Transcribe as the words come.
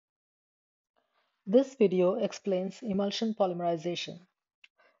This video explains emulsion polymerization.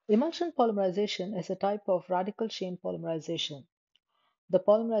 Emulsion polymerization is a type of radical chain polymerization. The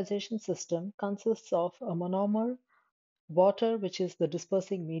polymerization system consists of a monomer, water, which is the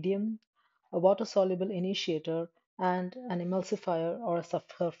dispersing medium, a water-soluble initiator, and an emulsifier or a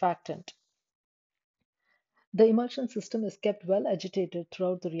surfactant. The emulsion system is kept well agitated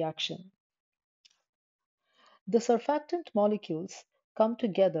throughout the reaction. The surfactant molecules come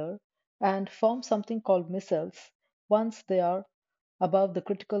together and form something called micelles once they are above the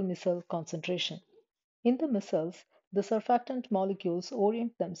critical micelle concentration. In the micelles, the surfactant molecules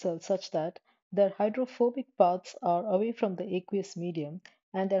orient themselves such that their hydrophobic paths are away from the aqueous medium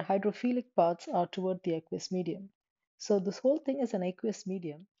and their hydrophilic paths are toward the aqueous medium. So this whole thing is an aqueous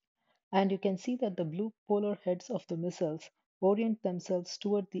medium, and you can see that the blue polar heads of the micelles orient themselves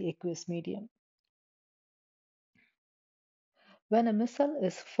toward the aqueous medium. When a micelle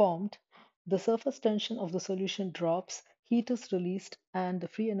is formed, the surface tension of the solution drops, heat is released, and the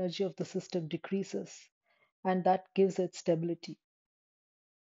free energy of the system decreases, and that gives it stability.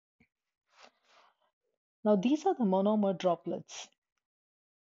 Now, these are the monomer droplets.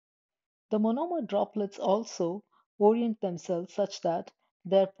 The monomer droplets also orient themselves such that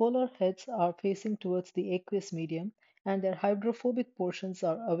their polar heads are facing towards the aqueous medium and their hydrophobic portions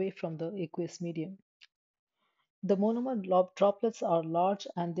are away from the aqueous medium. The monomer droplets are large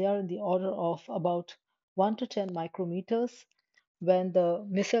and they are in the order of about 1 to 10 micrometers, when the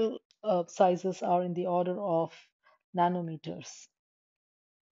micelle sizes are in the order of nanometers.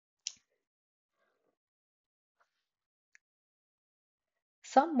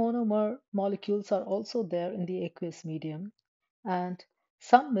 Some monomer molecules are also there in the aqueous medium, and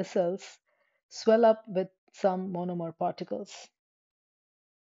some micelles swell up with some monomer particles.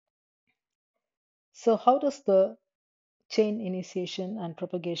 So, how does the chain initiation and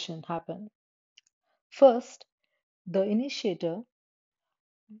propagation happen? First, the initiator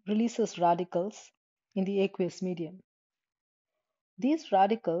releases radicals in the aqueous medium. These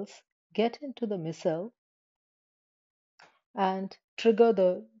radicals get into the micelle and trigger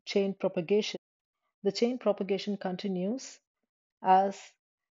the chain propagation. The chain propagation continues as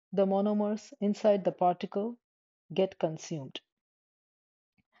the monomers inside the particle get consumed.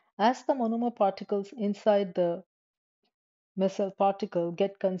 As the monomer particles inside the micelle particle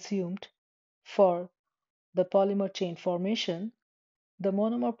get consumed for the polymer chain formation, the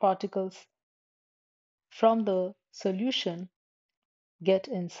monomer particles from the solution get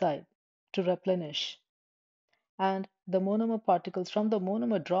inside to replenish, and the monomer particles from the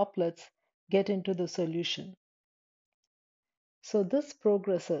monomer droplets get into the solution. So this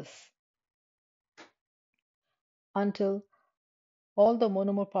progresses until all the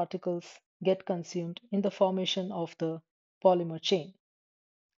monomer particles get consumed in the formation of the polymer chain.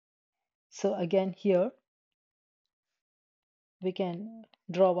 So again here we can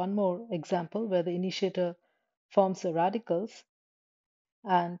draw one more example where the initiator forms the radicals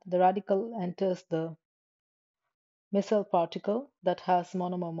and the radical enters the micelle particle that has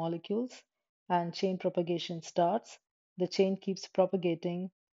monomer molecules and chain propagation starts. The chain keeps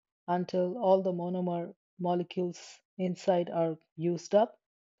propagating until all the monomer molecules inside are used up,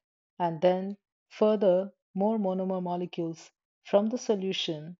 and then further more monomer molecules from the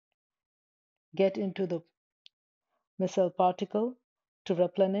solution get into the micelle particle to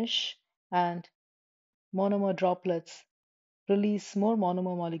replenish, and monomer droplets release more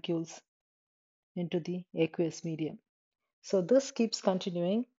monomer molecules into the aqueous medium. So this keeps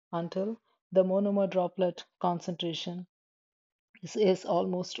continuing until the monomer droplet concentration is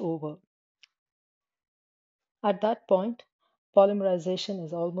almost over. At that point, polymerization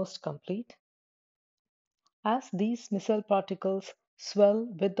is almost complete. As these micelle particles swell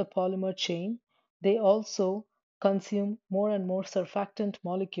with the polymer chain, they also consume more and more surfactant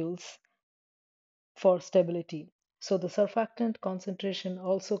molecules for stability. So the surfactant concentration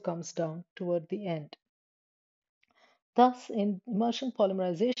also comes down toward the end. Thus, in emulsion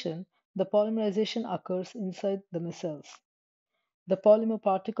polymerization, the polymerization occurs inside the micelles. The polymer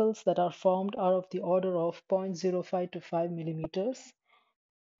particles that are formed are of the order of 0.05 to 5 millimeters,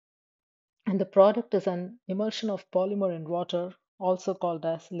 and the product is an emulsion of polymer and water, also called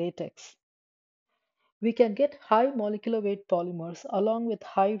as latex. We can get high molecular weight polymers along with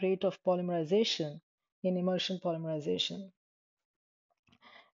high rate of polymerization in emulsion polymerization.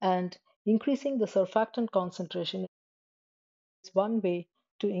 And increasing the surfactant concentration is one way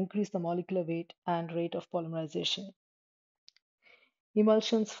to increase the molecular weight and rate of polymerization.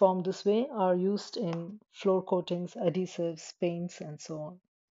 Emulsions formed this way are used in floor coatings, adhesives, paints, and so on.